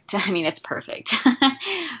perfect. I mean, it's perfect.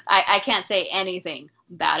 I can't say anything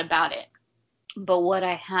bad about it. But what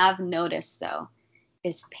I have noticed, though,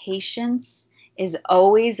 is patience is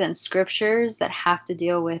always in scriptures that have to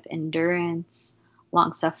deal with endurance,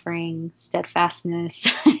 long-suffering, steadfastness.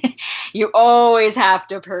 You always have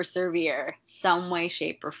to persevere some way,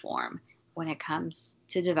 shape, or form when it comes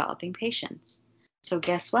to developing patience. So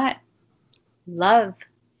guess what? Love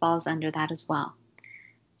falls under that as well.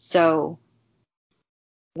 So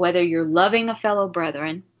whether you're loving a fellow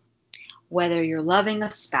brethren, whether you're loving a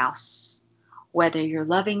spouse, whether you're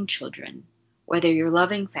loving children, whether you're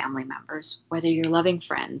loving family members, whether you're loving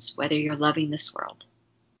friends, whether you're loving this world,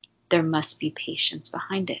 there must be patience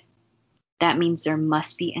behind it. That means there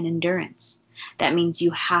must be an endurance. That means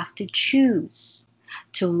you have to choose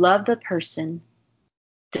to love the person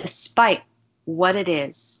despite what it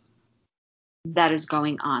is that is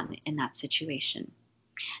going on in that situation.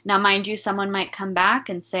 Now, mind you, someone might come back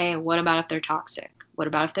and say, what about if they're toxic? What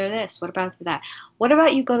about if they're this? What about if they're that? What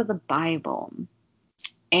about you go to the Bible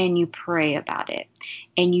and you pray about it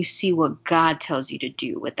and you see what God tells you to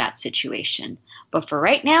do with that situation? But for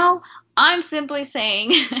right now, I'm simply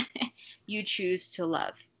saying you choose to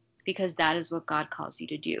love, because that is what God calls you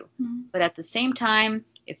to do. Mm-hmm. But at the same time,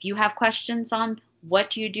 if you have questions on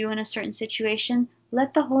what do you do in a certain situation,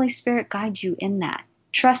 let the Holy Spirit guide you in that.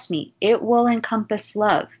 Trust me, it will encompass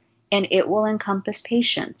love and it will encompass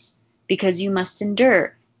patience, because you must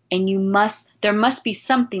endure, and there must be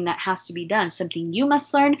something that has to be done, something you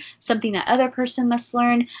must learn, something that other person must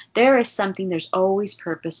learn. There's always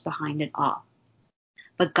purpose behind it all.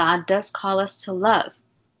 But God does call us to love,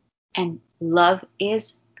 and love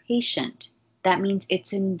is patient. That means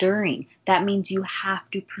it's enduring. That means you have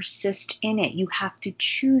to persist in it. You have to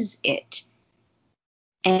choose it.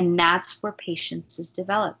 And that's where patience is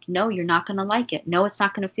developed. No, you're not going to like it. No, it's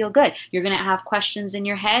not going to feel good. You're going to have questions in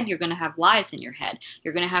your head. You're going to have lies in your head.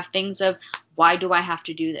 You're going to have things of, why do I have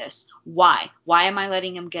to do this? Why? Why am I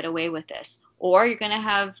letting him get away with this? Or you're going to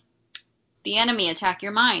have the enemy attack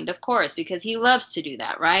your mind, of course, because he loves to do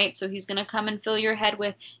that, right? So he's going to come and fill your head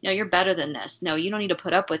with, no, you're better than this. No, you don't need to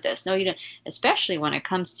put up with this. No, you don't. Especially when it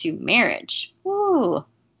comes to marriage. Woo.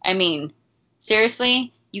 I mean,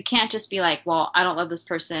 seriously, you can't just be like, well, I don't love this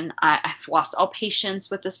person. I've lost all patience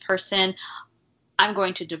with this person. I'm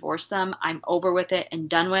going to divorce them. I'm over with it and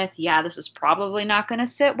done with. Yeah, this is probably not going to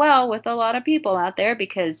sit well with a lot of people out there,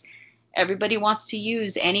 because everybody wants to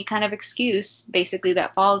use any kind of excuse, basically,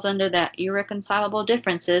 that falls under that irreconcilable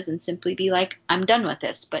differences and simply be like, I'm done with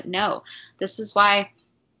this. But no, this is why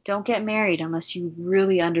don't get married unless you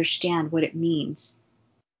really understand what it means.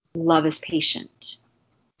 Love is patient.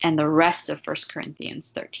 And the rest of 1 Corinthians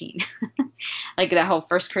 13. Like that whole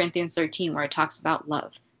 1 Corinthians 13 where it talks about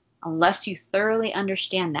love. Unless you thoroughly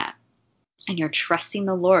understand that and you're trusting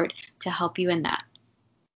the Lord to help you in that,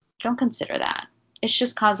 don't consider that. It's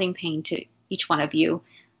just causing pain to each one of you.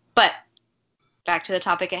 But back to the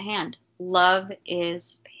topic at hand. Love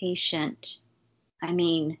is patient. I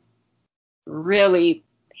mean, really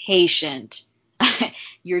patient.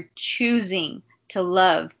 You're choosing to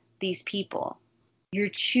love these people. You're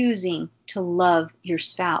choosing to love your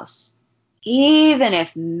spouse. Even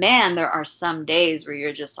if, man, there are some days where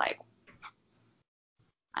you're just like,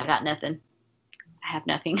 I got nothing. I have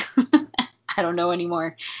nothing. I don't know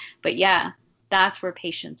anymore. But yeah, that's where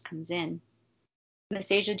patience comes in. Miss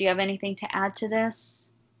Asia, do you have anything to add to this?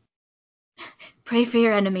 Pray for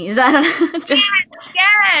your enemies. I don't know. Just,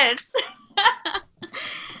 yes.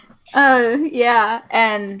 yeah,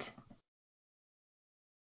 and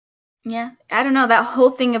yeah, I don't know, that whole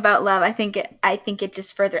thing about love. I think it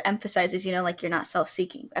just further emphasizes, like, you're not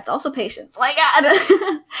self-seeking. That's also patience. Like,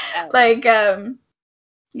 like,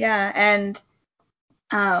 yeah, and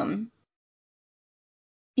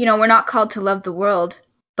we're not called to love the world,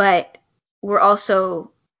 but we're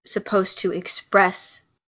also supposed to express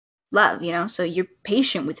love. So you're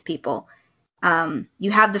patient with people.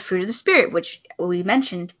 You have the fruit of the Spirit, which we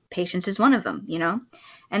mentioned. Patience is one of them.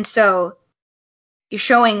 And so you're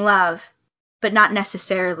showing love, but not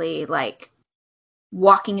necessarily like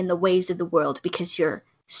walking in the ways of the world because you're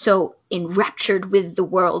so enraptured with the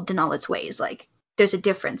world and all its ways. Like, there's a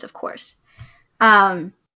difference, of course.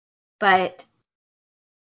 But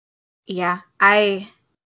yeah, I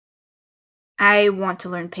want to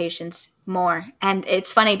learn patience more. And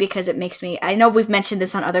it's funny because it makes me, I know we've mentioned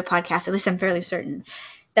this on other podcasts, at least I'm fairly certain,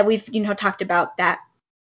 that we've, talked about that.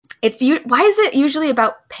 Why is it usually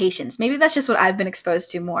about patience? Maybe that's just what I've been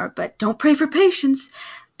exposed to more, but don't pray for patience,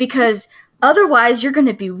 because otherwise you're going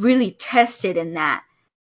to be really tested in that.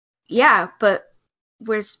 Yeah, but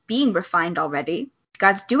we're being refined already.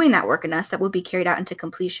 God's doing that work in us that will be carried out into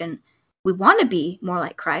completion. We want to be more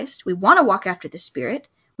like Christ. We want to walk after the Spirit.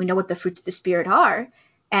 We know what the fruits of the Spirit are,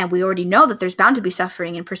 and we already know that there's bound to be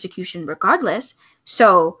suffering and persecution regardless.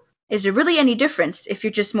 So is there really any difference if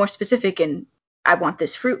you're just more specific in, I want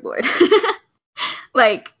this fruit, Lord?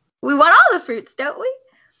 Like, we want all the fruits, don't we?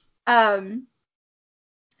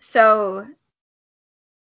 So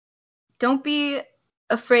don't be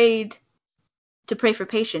afraid to pray for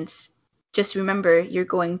patience. Just remember, you're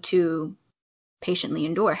going to patiently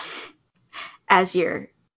endure as you're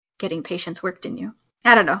getting patience worked in you.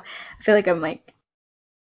 I don't know. I feel like I'm like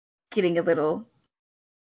getting a little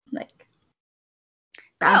like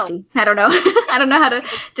bouncy. I don't know. I don't know how to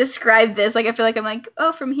describe this. Like, I feel like I'm like,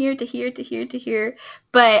 oh, from here to here to here to here.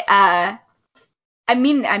 But I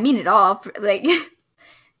mean it all. Like,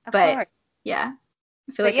 but yeah,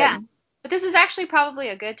 I feel like yeah. But this is actually probably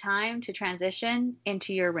a good time to transition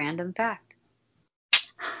into your random fact.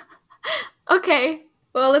 Okay.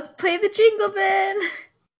 Well, let's play the jingle then.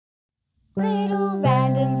 Little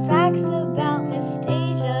random facts about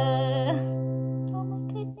Mistasia. Oh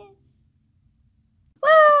my goodness.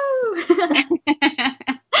 Woo!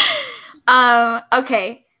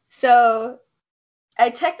 Okay. So I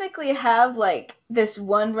technically have like this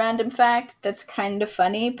one random fact that's kind of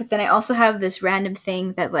funny, but then I also have this random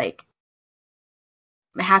thing that like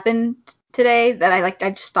happened today that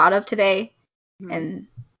I just thought of today, and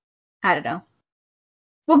I don't know.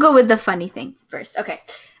 We'll go with the funny thing first. Okay.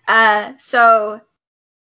 So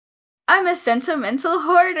I'm a sentimental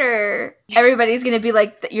hoarder. Everybody's gonna be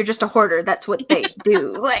like, you're just a hoarder. That's what they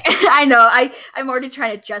do. Like, I know. I'm already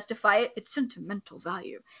trying to justify it. It's sentimental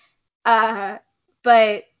value.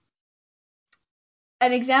 But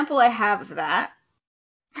an example I have of that,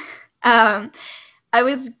 um, I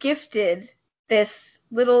was gifted this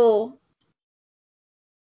little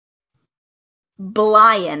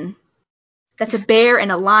lion that's a bear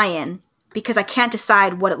and a lion because I can't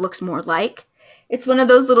decide what it looks more like. It's one of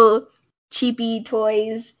those little cheapy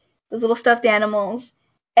toys, those little stuffed animals,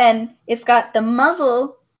 and it's got the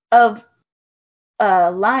muzzle of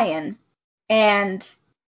a lion and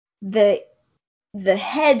the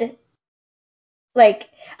head, like,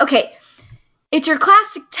 okay, it's your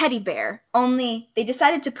classic teddy bear, only they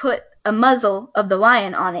decided to put a muzzle of the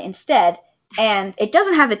lion on it instead, and it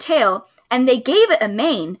doesn't have a tail, and they gave it a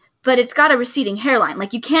mane, but it's got a receding hairline.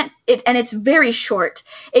 Like, you can't, and it's very short.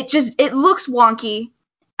 It looks wonky.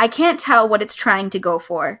 I can't tell what it's trying to go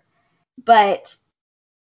for, but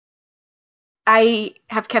I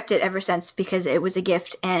have kept it ever since because it was a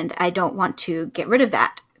gift, and I don't want to get rid of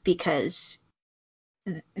that because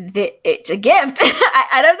it's a gift.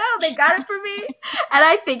 I don't know. They got it for me, and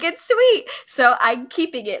I think it's sweet. So I'm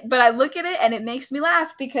keeping it. But I look at it, and it makes me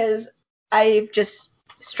laugh because I've just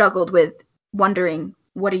struggled with wondering,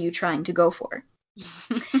 what are you trying to go for?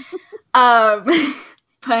 But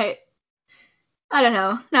I don't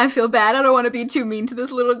know. Now I feel bad. I don't want to be too mean to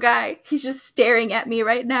this little guy. He's just staring at me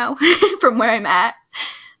right now from where I'm at.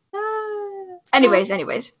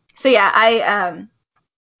 Anyways. So yeah, I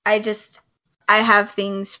have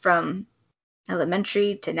things from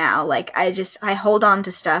elementary to now. Like, I hold on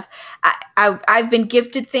to stuff. I've been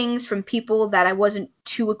gifted things from people that I wasn't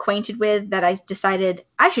too acquainted with that I decided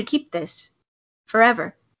I should keep this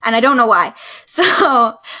forever. And I don't know why. So,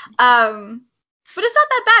 but it's not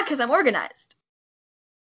that bad because I'm organized.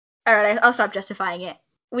 All right, I'll stop justifying it.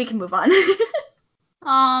 We can move on.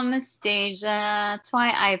 Oh, Miss Deja, that's why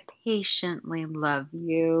I patiently love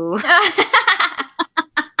you.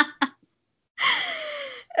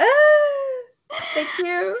 Thank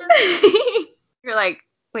you. You're like,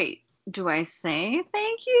 wait, do I say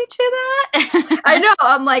thank you to that? I know.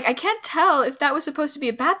 I'm like, I can't tell if that was supposed to be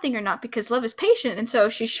a bad thing or not because love is patient, and so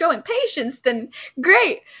if she's showing patience, then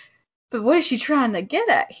great. But what is she trying to get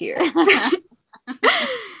at here?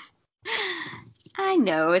 I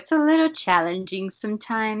know, it's a little challenging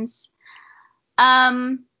sometimes.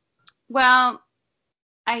 Well,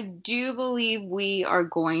 I do believe we are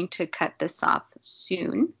going to cut this off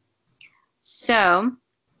soon. So,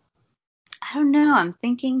 I don't know. I'm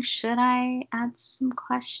thinking, should I add some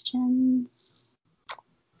questions?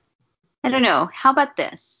 I don't know. How about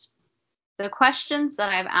this? The questions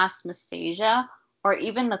that I've asked Nastasia, or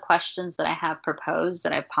even the questions that I have proposed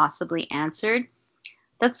that I've possibly answered,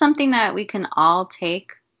 that's something that we can all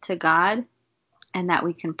take to God and that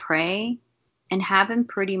we can pray and have Him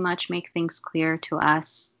pretty much make things clear to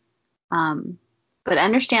us. But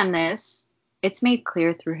understand this, it's made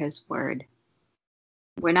clear through His Word.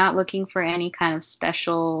 We're not looking for any kind of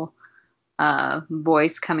special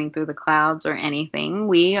voice coming through the clouds or anything.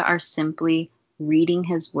 We are simply reading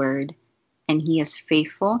His Word, and He is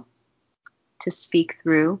faithful to speak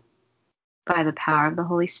through by the power of the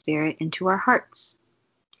Holy Spirit into our hearts.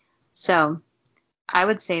 So I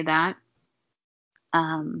would say that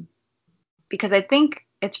because I think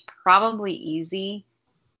it's probably easy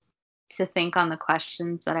to think on the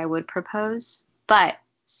questions that I would propose, but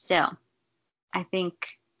still, I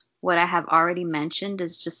think what I have already mentioned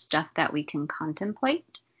is just stuff that we can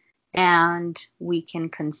contemplate and we can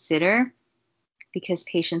consider because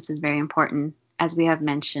patience is very important. As we have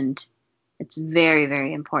mentioned, it's very,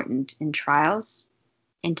 very important in trials,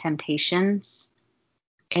 in temptations,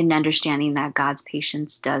 in understanding that God's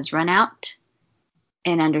patience does run out,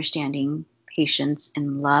 in understanding patience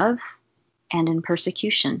in love and in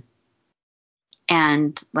persecution.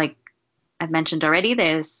 And like I've mentioned already,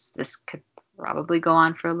 this could probably go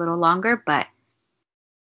on for a little longer, but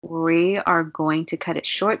we are going to cut it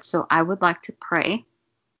short. So I would like to pray.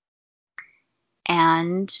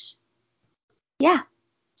 And yeah,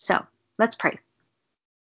 so let's pray.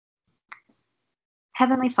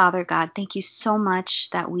 Heavenly Father God, thank you so much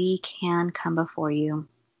that we can come before you,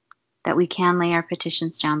 that we can lay our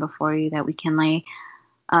petitions down before you, that we can lay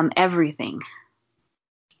everything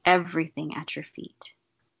at your feet.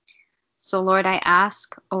 So Lord, I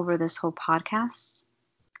ask over this whole podcast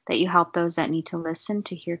that you help those that need to listen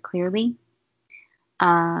to hear clearly,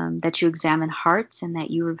 that you examine hearts and that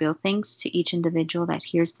you reveal things to each individual that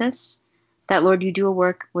hears this, that Lord, you do a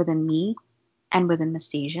work within me and within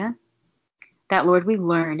Nastasia, that Lord, we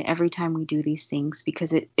learn every time we do these things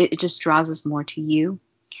because it just draws us more to you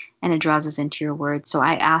and it draws us into your word. So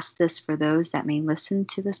I ask this for those that may listen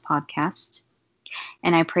to this podcast.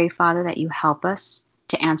 And I pray, Father, that you help us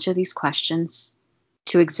to answer these questions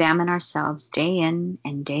to examine ourselves day in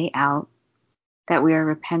and day out, that we are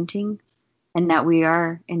repenting and that we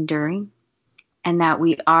are enduring and that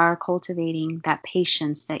we are cultivating that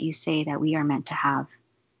patience that you say that we are meant to have,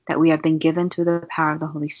 that we have been given through the power of the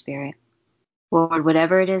Holy Spirit. Lord,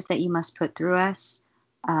 whatever it is that you must put through us,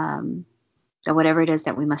 that whatever it is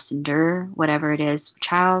that we must endure, whatever it is,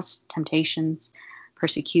 trials, temptations,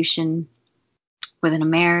 persecution, within a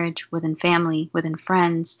marriage, within family, within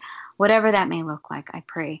friends, whatever that may look like, I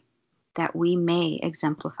pray that we may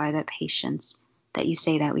exemplify that patience that you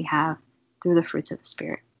say that we have through the fruits of the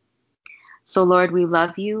Spirit. So, Lord, we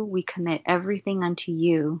love you. We commit everything unto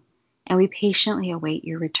you, and we patiently await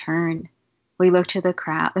your return. We look to the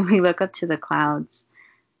crowd, we look up to the clouds,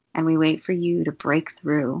 and we wait for you to break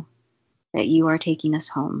through, that you are taking us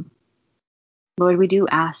home. Lord, we do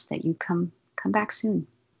ask that you come back soon.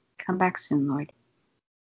 Come back soon, Lord.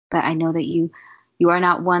 But I know that you are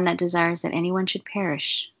not one that desires that anyone should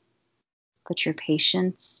perish, but your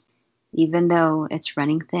patience, even though it's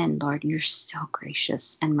running thin, Lord, you're still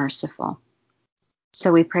gracious and merciful.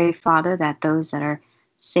 So we pray, Father, that those that are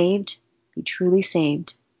saved be truly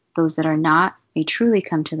saved, those that are not may truly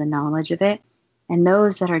come to the knowledge of it, and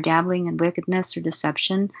those that are dabbling in wickedness or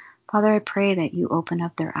deception, Father, I pray that you open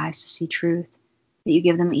up their eyes to see truth, that you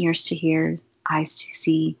give them ears to hear, eyes to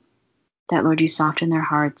see, that, Lord, you soften their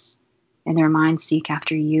hearts and their minds seek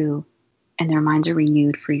after you, and their minds are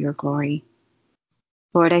renewed for your glory.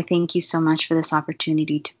 Lord, I thank you so much for this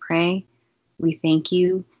opportunity to pray. We thank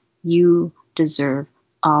you. You deserve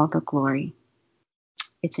all the glory.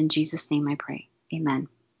 It's in Jesus' name I pray. Amen.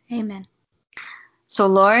 Amen. So,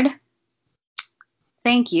 Lord,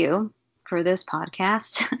 thank you for this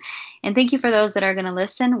podcast. And thank you for those that are going to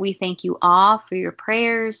listen. We thank you all for your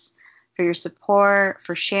prayers, for your support,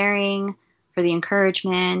 for sharing, for the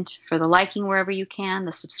encouragement, for the liking wherever you can,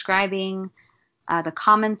 the subscribing, the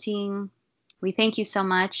commenting. We thank you so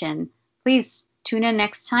much. And please tune in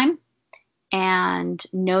next time and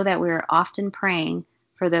know that we're often praying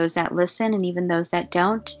for those that listen and even those that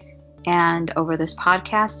don't, and over this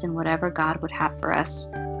podcast and whatever God would have for us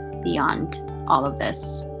beyond all of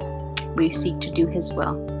this. We seek to do his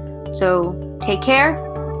will. So take care,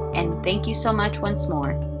 and thank you so much once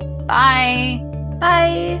more. Bye.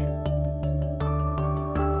 Bye.